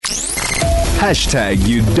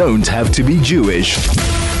You don't have to be Jewish.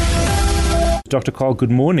 Dr. Karl,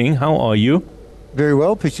 good morning. How are you? Very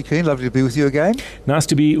well, Peachy Keen. Lovely to be with you again. Nice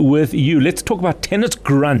to be with you. Let's talk about tennis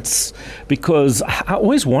grunts, because I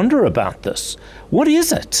always wonder about this. What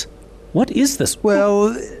is it? What is this?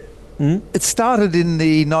 Well, it started in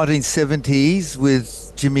the 1970s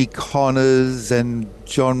with Jimmy Connors and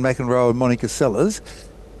John McEnroe and Monica Seles.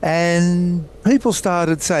 And people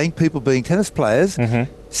started saying, people being tennis players,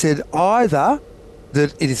 said either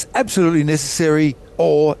that it is absolutely necessary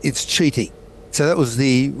or it's cheating. So that was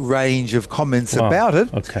the range of comments about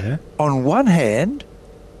it. Okay. On one hand,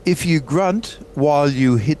 if you grunt while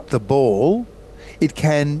you hit the ball, it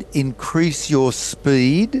can increase your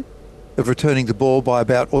speed of returning the ball by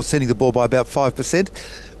about, or sending the ball by about 5%.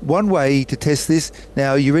 One way to test this,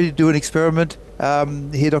 now, are you ready to do an experiment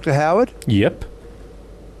here, Dr. Howard? Yep.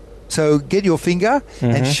 So get your finger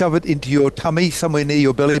and shove it into your tummy, somewhere near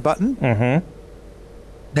your belly button.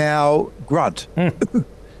 Now, grunt.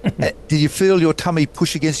 Did you feel your tummy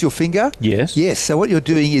push against your finger? Yes. Yes. So what you're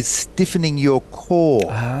doing is stiffening your core.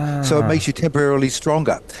 So it makes you temporarily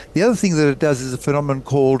stronger. The other thing that it does is a phenomenon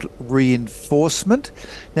called reinforcement.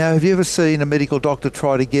 Now, have you ever seen a medical doctor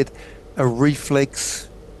try to get a reflex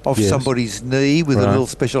off somebody's knee with a little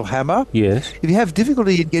special hammer? Yes. If you have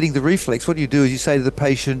difficulty in getting the reflex, what you do is you say to the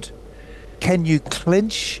patient, can you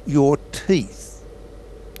clench your teeth?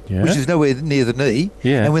 Yeah. Which is nowhere near the knee.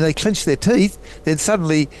 Yeah. And when they clench their teeth, then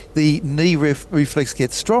suddenly the knee reflex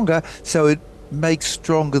gets stronger, so it makes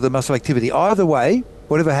stronger the muscle activity. Either way,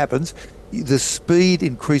 whatever happens, the speed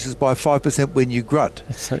increases by 5% when you grunt.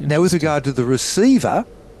 So now, with regard to the receiver,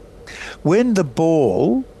 when the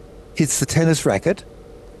ball hits the tennis racket,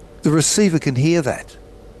 the receiver can hear that.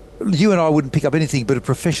 You and I wouldn't pick up anything, but a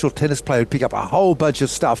professional tennis player would pick up a whole bunch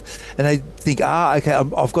of stuff, and they'd think, okay,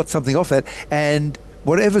 I've got something off that, and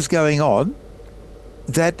whatever's going on,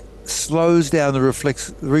 that slows down the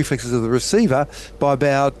reflexes of the receiver by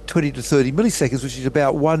about 20 to 30 milliseconds, which is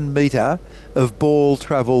about 1 meter of ball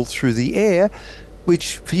travel through the air,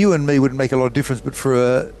 which for you and me wouldn't make a lot of difference, but for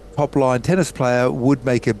a top-line tennis player would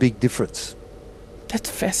make a big difference. That's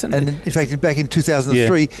fascinating. And in fact, back in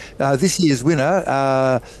 2003, this year's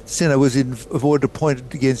winner, Sinner, was awarded a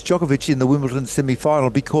point against Djokovic in the Wimbledon semi-final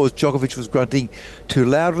because Djokovic was grunting too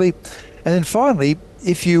loudly. And then finally,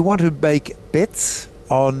 if you want to make bets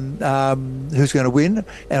on who's going to win,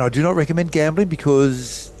 and I do not recommend gambling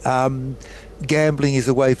because gambling is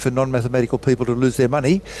a way for non-mathematical people to lose their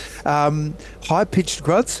money, high-pitched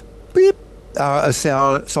grunts, beep, are a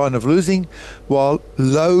sign of losing, while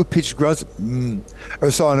low-pitched grunts are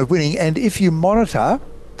a sign of winning. And if you monitor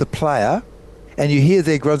the player and you hear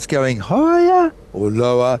their grunts going higher or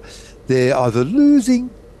lower, they're either losing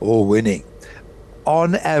or winning.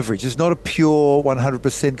 On average, it's not a pure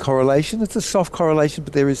 100% correlation. It's a soft correlation,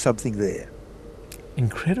 but there is something there.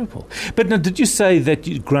 Incredible. But now, did you say that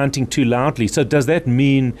you're grunting too loudly? So does that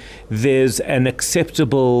mean there's an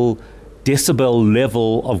acceptable decibel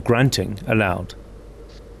level of grunting allowed?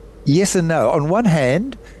 Yes and no. On one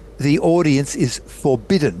hand, the audience is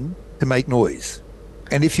forbidden to make noise.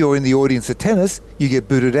 And if you're in the audience at tennis, you get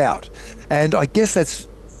booted out. And I guess that's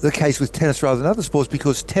the case with tennis rather than other sports,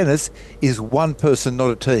 because tennis is one person,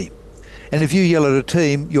 not a team. And if you yell at a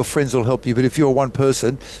team, your friends will help you. But if you're one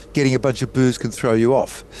person, getting a bunch of boos can throw you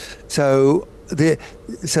off. So with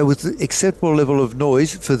the acceptable level of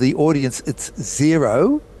noise for the audience, it's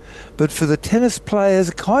 0. But for the tennis players,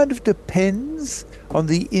 it kind of depends on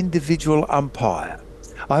the individual umpire.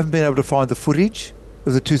 I haven't been able to find the footage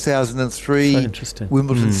of the 2003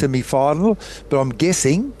 Wimbledon semi-final, but I'm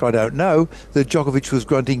guessing, I don't know, that Djokovic was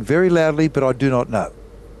grunting very loudly, but I do not know.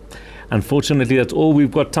 Unfortunately, that's all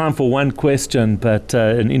we've got time for. One question, but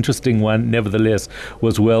an interesting one, nevertheless,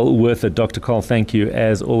 was well worth it. Dr. Karl, thank you.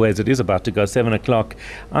 As always, it is about to go 7 o'clock.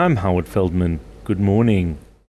 I'm Howard Feldman. Good morning.